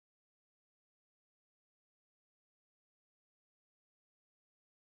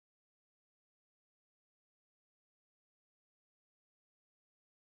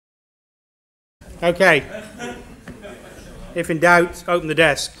Okay. If in doubt, open the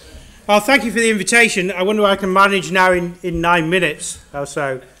desk. Oh, thank you for the invitation. I wonder what I can manage now in 9 minutes or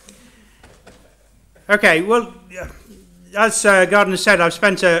so. Okay, well, as Gardner said, I've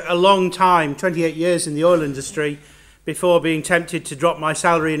spent a long time, 28 years in the oil industry, before being tempted to drop my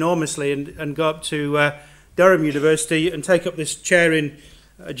salary enormously and go up to Durham University and take up this chair in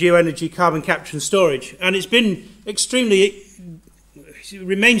geoenergy, carbon capture and storage. And it's been it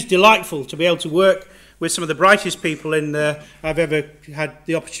remains delightful to be able to work with some of the brightest people I've ever had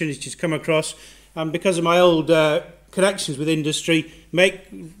the opportunity to come across. And because of my old connections with industry,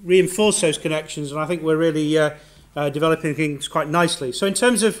 reinforce those connections. And I think we're really developing things quite nicely. So in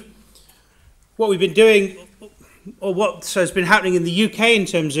terms of what we've been doing, or what has been happening in the UK in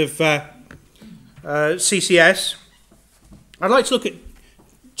terms of CCS, I'd like to look at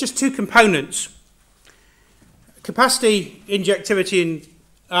just two components: capacity, injectivity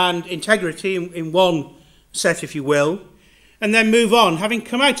and integrity in one set, if you will, and then move on. Having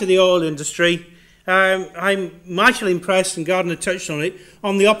come out of the oil industry, I'm mightily impressed, and Gardner touched on it,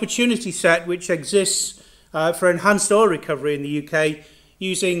 on the opportunity set which exists for enhanced oil recovery in the UK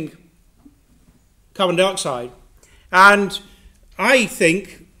using carbon dioxide. And I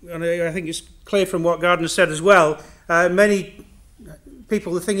think it's clear from what Gardner said as well, many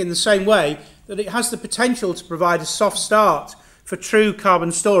people are thinking the same way, that it has the potential to provide a soft start for true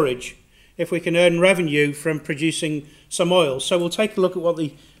carbon storage if we can earn revenue from producing some oil. So we'll take a look at what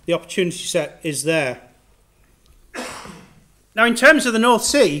the opportunity set is there. Now, in terms of the North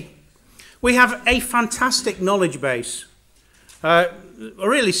Sea, we have a fantastic knowledge base,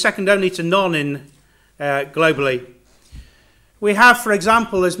 really second only to none globally. We have, for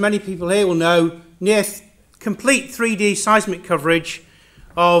example, as many people here will know, near complete 3D seismic coverage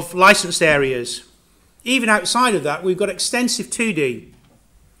of licensed areas. Even outside of that, we've got extensive 2D.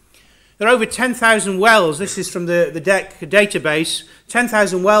 There are over 10,000 wells, this is from the DEC database,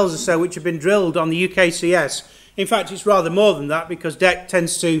 10,000 wells or so which have been drilled on the UKCS. In fact, it's rather more than that, because DEC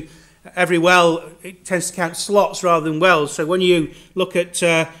tends to, every well, it tends to count slots rather than wells. So when you look at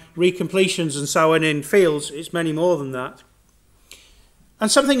recompletions and so on in fields, it's many more than that. And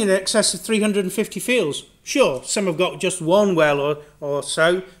something in excess of 350 fields. Sure, some have got just one well or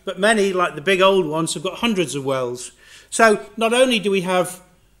so, but many, like the big old ones, have got hundreds of wells. So not only do we have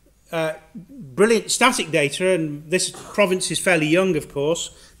brilliant static data, and this province is fairly young, of course,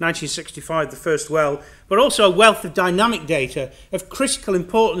 1965, the first well, but also a wealth of dynamic data of critical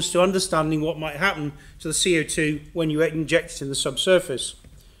importance to understanding what might happen to the CO2 when you inject it in the subsurface.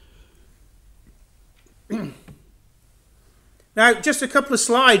 Now, just a couple of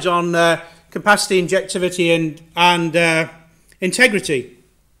slides on capacity, injectivity and integrity.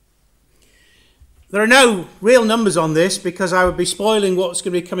 There are no real numbers on this because I would be spoiling what's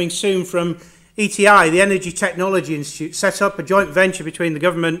going to be coming soon from ETI, the Energy Technology Institute, set up a joint venture between the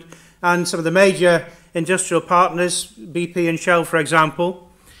government and some of the major industrial partners, BP and Shell, for example.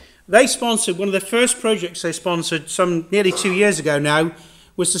 They sponsored, one of the first projects they sponsored nearly 2 years ago now,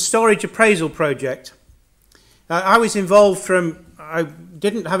 was the Storage Appraisal Project. I was involved I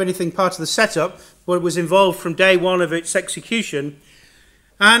didn't have anything part of the setup, but was involved from day one of its execution.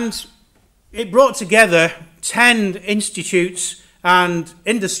 And it brought together 10 institutes and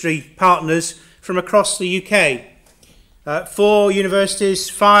industry partners from across the UK. 4 universities,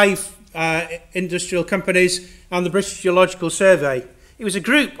 5 industrial companies, and the British Geological Survey. It was a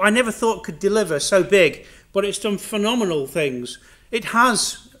group I never thought could deliver so big, but it's done phenomenal things. It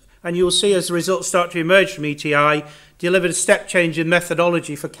has, and you'll see as the results start to emerge from ETI, delivered a step change in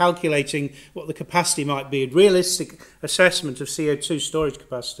methodology for calculating what the capacity might be, a realistic assessment of CO2 storage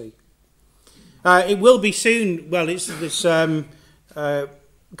capacity. It will be soon, well, this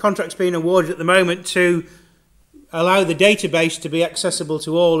contract's being awarded at the moment to allow the database to be accessible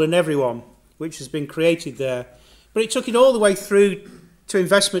to all and everyone, which has been created there. But it took it all the way through to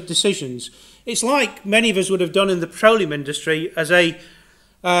investment decisions. It's like many of us would have done in the petroleum industry as a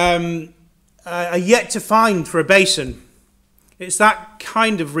yet to find for a basin. It's that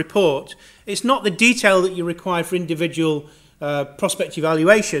kind of report. It's not the detail that you require for individual prospect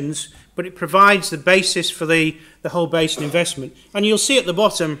evaluations, but it provides the basis for the whole basin investment. And you'll see at the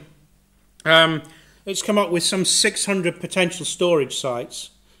bottom, it's come up with some 600 potential storage sites.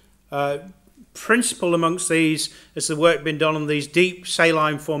 Principal amongst these is the work being done on these deep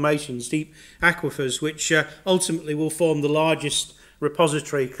saline formations, deep aquifers, which ultimately will form the largest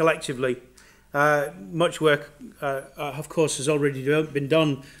repository collectively. Much work, of course, has already been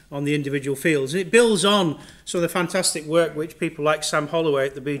done on the individual fields. And it builds on some of the fantastic work which people like Sam Holloway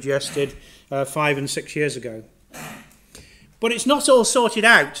at the BGS did 5 and 6 years ago. But it's not all sorted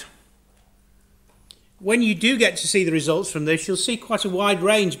out. when you do get to see the results from this, you'll see quite a wide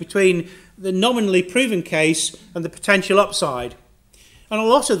range between the nominally proven case and the potential upside. And a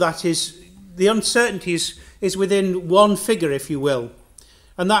lot of that is, the uncertainty is within one figure, if you will.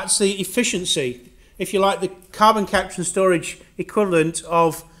 And that's the efficiency, if you like, the carbon capture and storage equivalent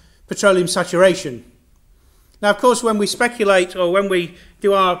of petroleum saturation. Now, of course, when we speculate or when we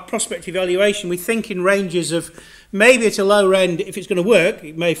do our prospect evaluation, we think in ranges of maybe at a lower end, if it's going to work,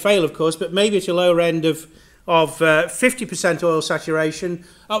 it may fail, of course, but maybe at a lower end of 50% oil saturation,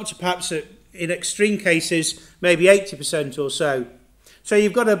 up to perhaps, in extreme cases, maybe 80% or so. So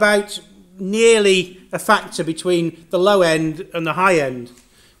you've got about nearly a factor between the low end and the high end.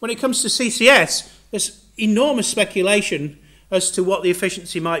 When it comes to CCS, there's enormous speculation as to what the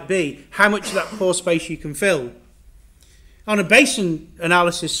efficiency might be, how much of that pore space you can fill. On a basin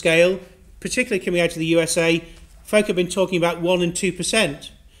analysis scale, particularly coming out of the USA, folk have been talking about 1 and 2%.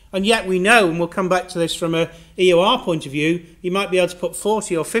 And yet we know, and we'll come back to this from an EOR point of view, you might be able to put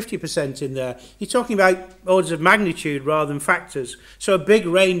 40 or 50% in there. You're talking about orders of magnitude rather than factors. So a big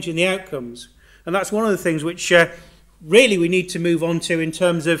range in the outcomes. And that's one of the things which really we need to move on to in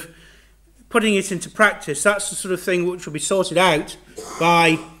terms of putting it into practice. That's the sort of thing which will be sorted out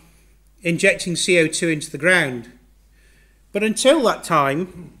by injecting CO2 into the ground. But until that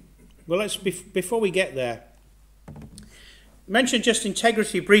time, well, before we get there, mention just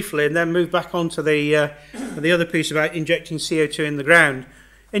integrity briefly and then move back on to the other piece about injecting CO2 in the ground.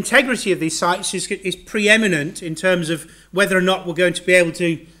 Integrity of these sites is preeminent in terms of whether or not we're going to be able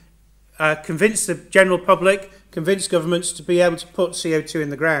to convince the general public, convince governments to be able to put CO2 in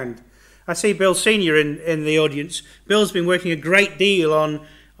the ground. I see Bill Senior in the audience. Bill's been working a great deal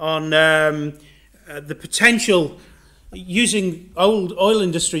on the potential, using old oil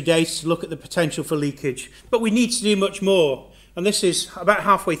industry data to look at the potential for leakage. But we need to do much more. And this is about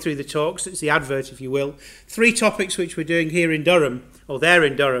halfway through the talks. It's the advert, if you will. 3 topics which we're doing here in Durham, or there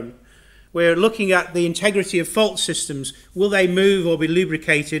in Durham. We're looking at the integrity of fault systems. Will they move or be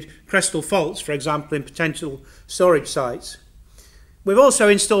lubricated? Crestal faults, for example, in potential storage sites. We've also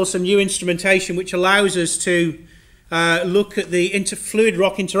installed some new instrumentation which allows us to look at the fluid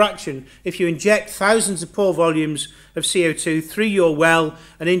rock interaction. If you inject thousands of pore volumes of CO2 through your well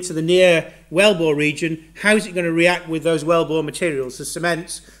and into the near wellbore region, how is it going to react with those wellbore materials, the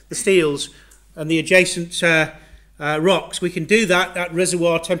cements, the steels, and the adjacent rocks? We can do that at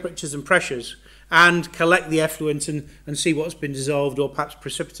reservoir temperatures and pressures and collect the effluent and see what's been dissolved or perhaps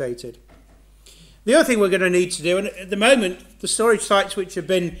precipitated. The other thing we're going to need to do, and at the moment, the storage sites which have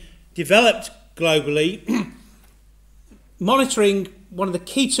been developed globally, monitoring, one of the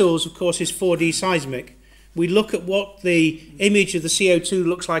key tools, of course, is 4D seismic. We look at what the image of the CO2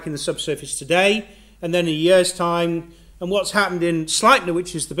 looks like in the subsurface today, and then in a year's time, and what's happened in Sleipner,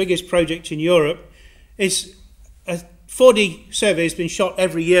 which is the biggest project in Europe, is a 4D survey has been shot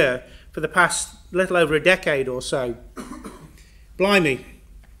every year for the past little over a decade or so. Blimey.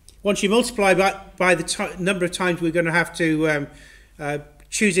 Once you multiply by the number of times we're going to have to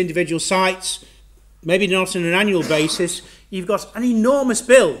choose individual sites, maybe not on an annual basis, you've got an enormous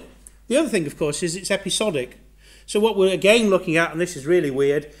bill. The other thing, of course, is it's episodic. So what we're again looking at, and this is really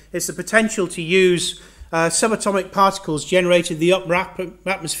weird, is the potential to use subatomic particles generated in the upper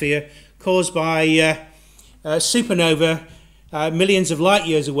atmosphere caused by supernova millions of light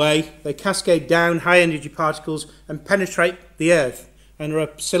years away. They cascade down high energy particles and penetrate the Earth and are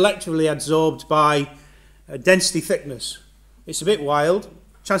selectively absorbed by density thickness. It's a bit wild.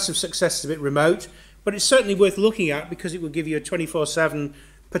 Chance of success is a bit remote, but it's certainly worth looking at because it will give you a 24/7,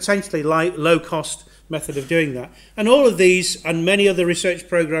 potentially low-cost method of doing that. And all of these and many other research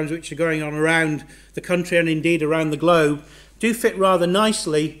programs which are going on around the country and indeed around the globe do fit rather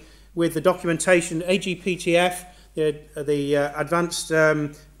nicely with the documentation. AGPTF, the Advanced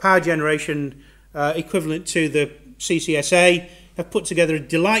Power Generation equivalent to the CCSA, have put together a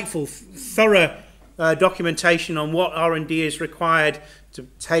delightful, thorough documentation on what R&D is required to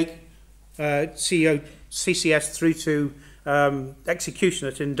take CCS through to execution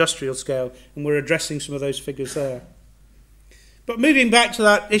at an industrial scale, and we're addressing some of those figures there. But moving back to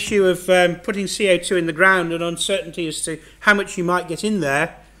that issue of putting CO2 in the ground and uncertainty as to how much you might get in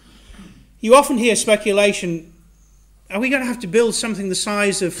there, you often hear speculation, are we going to have to build something the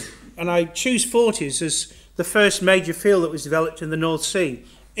size of, and I choose Forties as the first major field that was developed in the North Sea.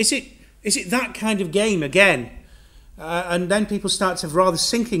 Is it that kind of game again? And then people start to have rather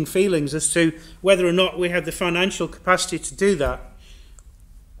sinking feelings as to whether or not we have the financial capacity to do that.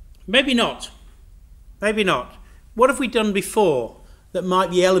 Maybe not. Maybe not. What have we done before that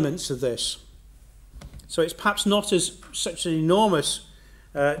might be elements of this? So it's perhaps not as such an enormous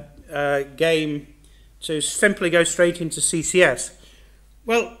game to simply go straight into CCS.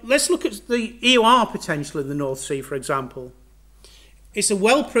 Well, let's look at the EOR potential in the North Sea, for example. It's a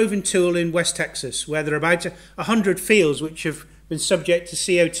well-proven tool in West Texas, where there are about 100 fields which have been subject to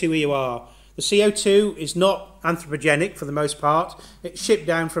CO2 EOR. The CO2 is not anthropogenic for the most part. It's shipped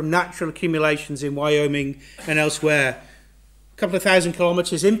down from natural accumulations in Wyoming and elsewhere. A couple of thousand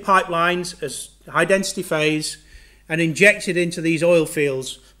kilometres in pipelines as high-density phase and injected into these oil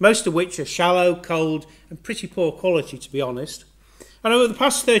fields, most of which are shallow, cold, and pretty poor quality, to be honest. And over the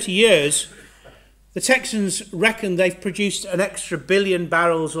past 30 years, the Texans reckon they've produced an extra billion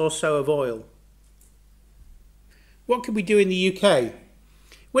barrels or so of oil. What can we do in the UK?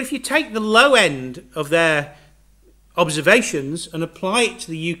 Well, if you take the low end of their observations and apply it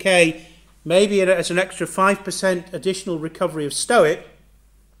to the UK, maybe as an extra 5% additional recovery of STOIIP,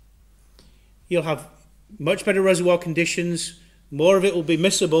 you'll have much better reservoir conditions, more of it will be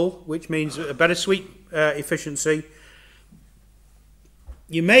miscible, which means a better sweep efficiency.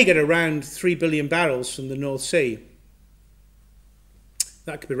 You may get around 3 billion barrels from the North Sea.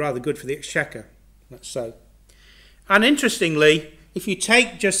 That could be rather good for the exchequer, let's say. And interestingly, if you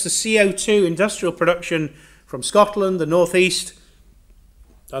take just the CO2 industrial production from Scotland, the North East,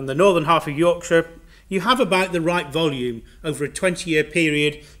 and the northern half of Yorkshire, you have about the right volume over a 20-year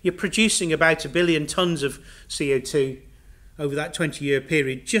period. You're producing about 1 billion tonnes of CO2 over that 20-year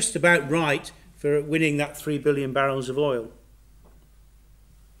period, just about right for winning that 3 billion barrels of oil.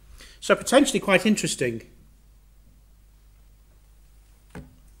 So potentially quite interesting.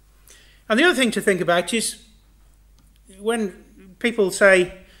 And the other thing to think about is when people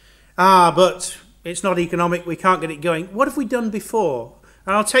say, but it's not economic, we can't get it going. What have we done before?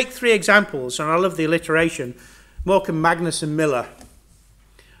 And I'll take 3 examples, and I love the alliteration: Morecambe, Magnus and Miller.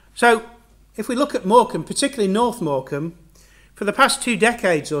 So if we look at Morecambe, particularly North Morecambe, for the past 2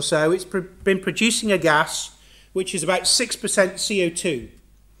 decades or so, it's been producing a gas which is about 6% CO2.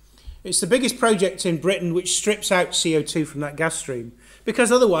 It's the biggest project in Britain which strips out CO2 from that gas stream,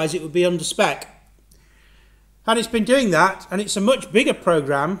 because otherwise it would be under spec. And it's been doing that, and it's a much bigger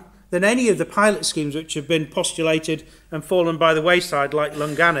programme than any of the pilot schemes which have been postulated and fallen by the wayside, like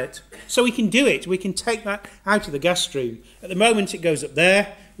Lungannet. So we can do it. We can take that out of the gas stream. At the moment it goes up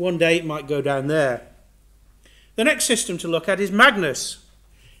there. One day it might go down there. The next system to look at is Magnus.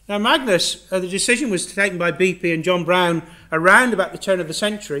 Now Magnus, the decision was taken by BP and John Brown around about the turn of the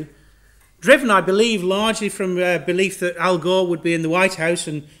century, driven, I believe, largely from belief that Al Gore would be in the White House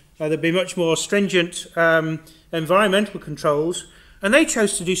and there'd be much more stringent environmental controls. And they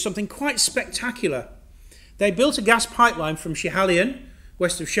chose to do something quite spectacular. They built a gas pipeline from Schiehallion,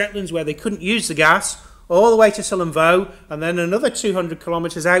 west of Shetlands, where they couldn't use the gas, all the way to Sullom Voe, and then another 200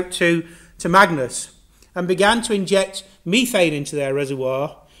 kilometres out to Magnus, and began to inject methane into their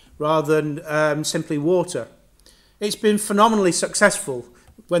reservoir rather than simply water. It's been phenomenally successful.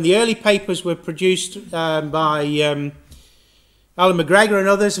 When the early papers were produced by Alan McGregor and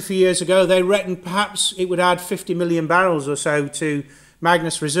others a few years ago, they reckoned perhaps it would add 50 million barrels or so to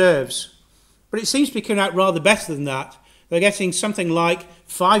Magnus reserves. But it seems to be coming out rather better than that. They're getting something like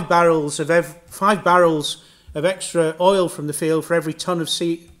 5 barrels of extra oil from the field for every tonne of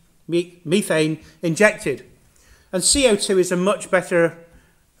methane injected. And CO2 is a much better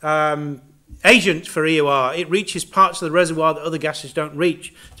agent for EOR. It reaches parts of the reservoir that other gases don't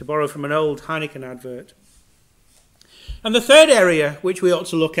reach, to borrow from an old Heineken advert. And the third area which we ought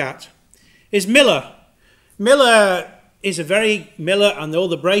to look at is Miller. Miller and all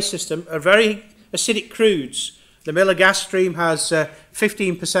the Bray system are very acidic crudes. The Miller gas stream has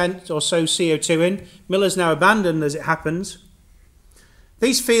 15% or so CO2 in. Miller's now abandoned, as it happens.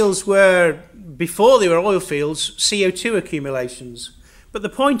 These fields were, before they were oil fields, CO2 accumulations. But the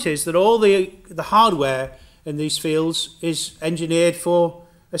point is that all the hardware in these fields is engineered for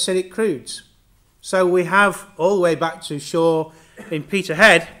acidic crudes. So we have, all the way back to shore in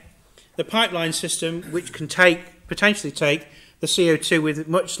Peterhead, the pipeline system which can potentially take the CO2 with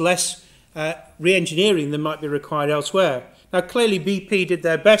much less re-engineering than might be required elsewhere. Now clearly BP did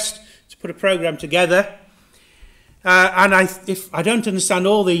their best to put a programme together, and I don't understand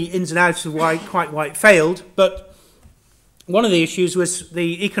all the ins and outs of why it failed, but one of the issues was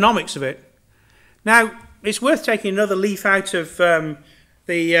the economics of it. Now it's worth taking another leaf out of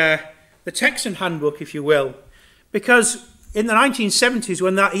the Texan handbook, if you will, because in the 1970s,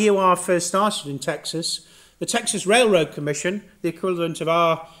 when that EOR first started in Texas, the Texas Railroad Commission, the equivalent of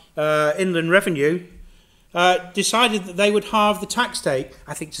our inland revenue, decided that they would halve the tax take,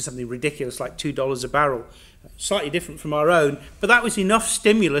 I think to something ridiculous like $2 a barrel, slightly different from our own, but that was enough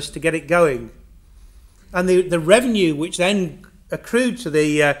stimulus to get it going. And the revenue which then accrued to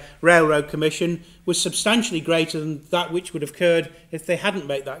the Railroad Commission was substantially greater than that which would have occurred if they hadn't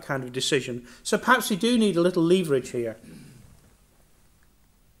made that kind of decision. So perhaps we do need a little leverage here.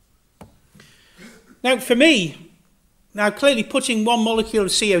 Now, for me, clearly putting one molecule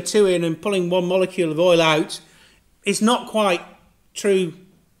of CO2 in and pulling one molecule of oil out is not quite true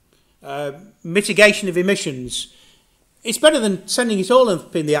mitigation of emissions. It's better than sending it all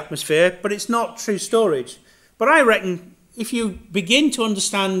up in the atmosphere, but it's not true storage. But I reckon if you begin to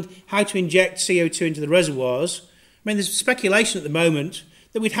understand how to inject CO2 into the reservoirs, I mean, there's speculation at the moment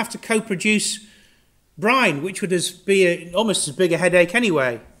that we'd have to co-produce brine, which would be almost as big a headache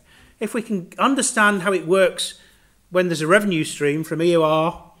anyway. If we can understand how it works when there's a revenue stream from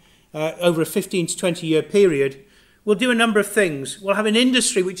EOR over a 15 to 20 year period, we'll do a number of things. We'll have an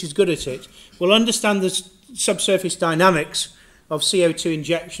industry which is good at it. We'll understand the subsurface dynamics of CO2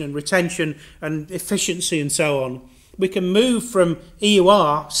 injection and retention and efficiency and so on. We can move from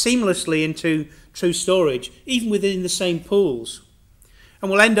EOR seamlessly into true storage, even within the same pools.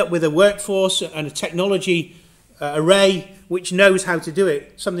 And we'll end up with a workforce and a technology array which knows how to do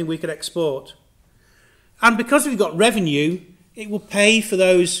it, something we could export. And because we've got revenue, it will pay for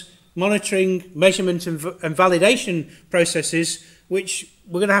those monitoring, measurement and validation processes which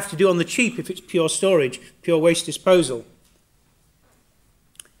we're going to have to do on the cheap if it's pure storage, pure waste disposal.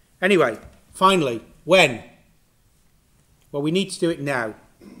 Anyway, finally, when? Well, we need to do it now.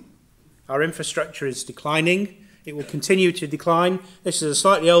 Our infrastructure is declining. It will continue to decline. This is a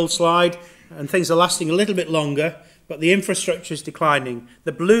slightly old slide, and things are lasting a little bit longer, but the infrastructure is declining.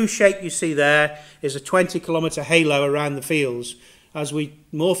 The blue shape you see there is a 20-kilometre halo around the fields. As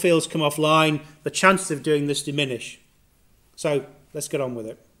more fields come offline, the chances of doing this diminish. So let's get on with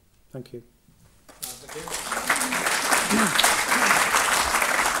it. Thank you.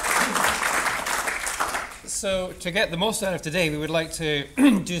 So to get the most out of today, we would like to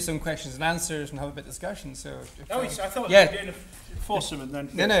do some questions and answers and have a bit of discussion. So I thought we were doing a foursome and then...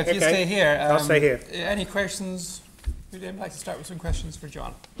 No, if you stay here. I'll stay here. Any questions? Would you like to start with some questions for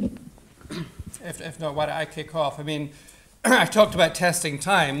John? If not, why don't I kick off? I mean, I talked about testing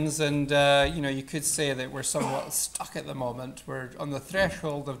times, and you could say that we're somewhat stuck at the moment. We're on the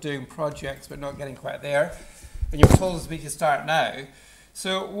threshold of doing projects, but not getting quite there. And you've told us we can start now.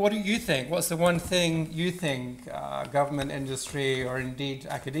 So what do you think? What's the one thing you think government, industry, or indeed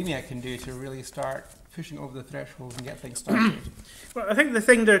academia can do to really start pushing over the threshold and get things started? Well, I think the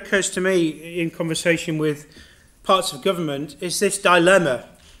thing that occurs to me in conversation with parts of government is this dilemma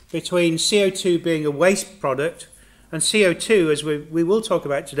between CO2 being a waste product and CO2, as we will talk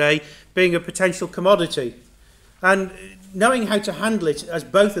about today, being a potential commodity. And knowing how to handle it as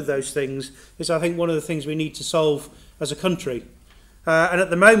both of those things is, I think, one of the things we need to solve as a country. And at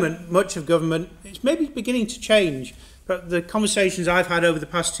the moment, much of government, it's maybe beginning to change, but the conversations I've had over the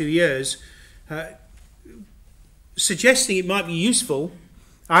past 2 years, suggesting it might be useful,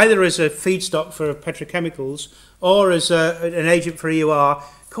 either as a feedstock for petrochemicals or as an agent for EOR,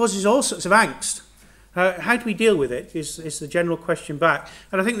 causes all sorts of angst. How do we deal with it is the general question back.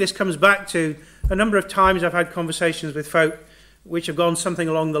 And I think this comes back to a number of times I've had conversations with folk which have gone something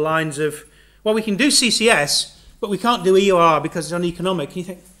along the lines of, well, we can do CCS, but we can't do EOR because it's uneconomic. And you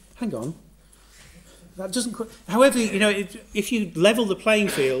think, hang on, that doesn't... However, if you level the playing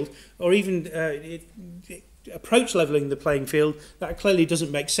field, or even approach leveling the playing field, that clearly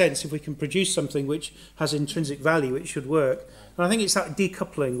doesn't make sense. If we can produce something which has intrinsic value, it should work. And I think it's that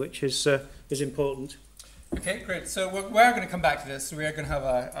decoupling which is important. Okay, great. So we are going to come back to this. So we are going to have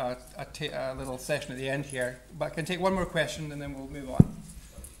a little session at the end here. But I can take one more question and then we'll move on.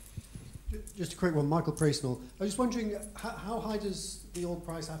 Just a quick one, Michael Priestnall. I was just wondering, how high does the oil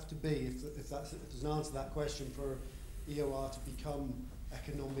price have to be, if there's an answer to that question, for EOR to become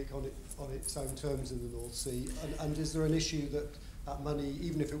economic on its own terms in the North Sea? And is there an issue that money,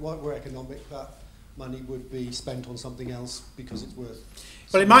 even if it were economic, that money would be spent on something else because it's worth...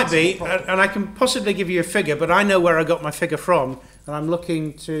 Well, it might be, and I can possibly give you a figure, but I know where I got my figure from, and I'm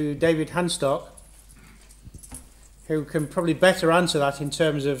looking to David Hanstock, who can probably better answer that in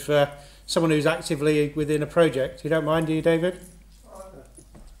terms of someone who's actively within a project. You don't mind, do you, David?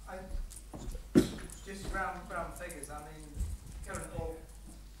 Just round figures. I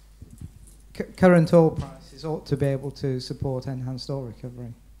mean, current oil prices ought to be able to support enhanced oil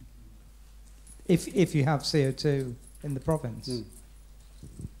recovery if you have CO2 in the province. Mm.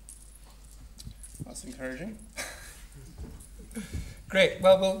 That's encouraging. Great.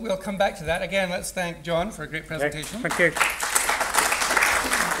 Well, we'll come back to that. Again, let's thank John for a great presentation. Thank you.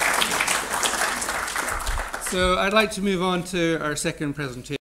 So I'd like to move on to our second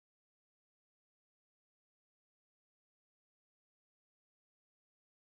presentation.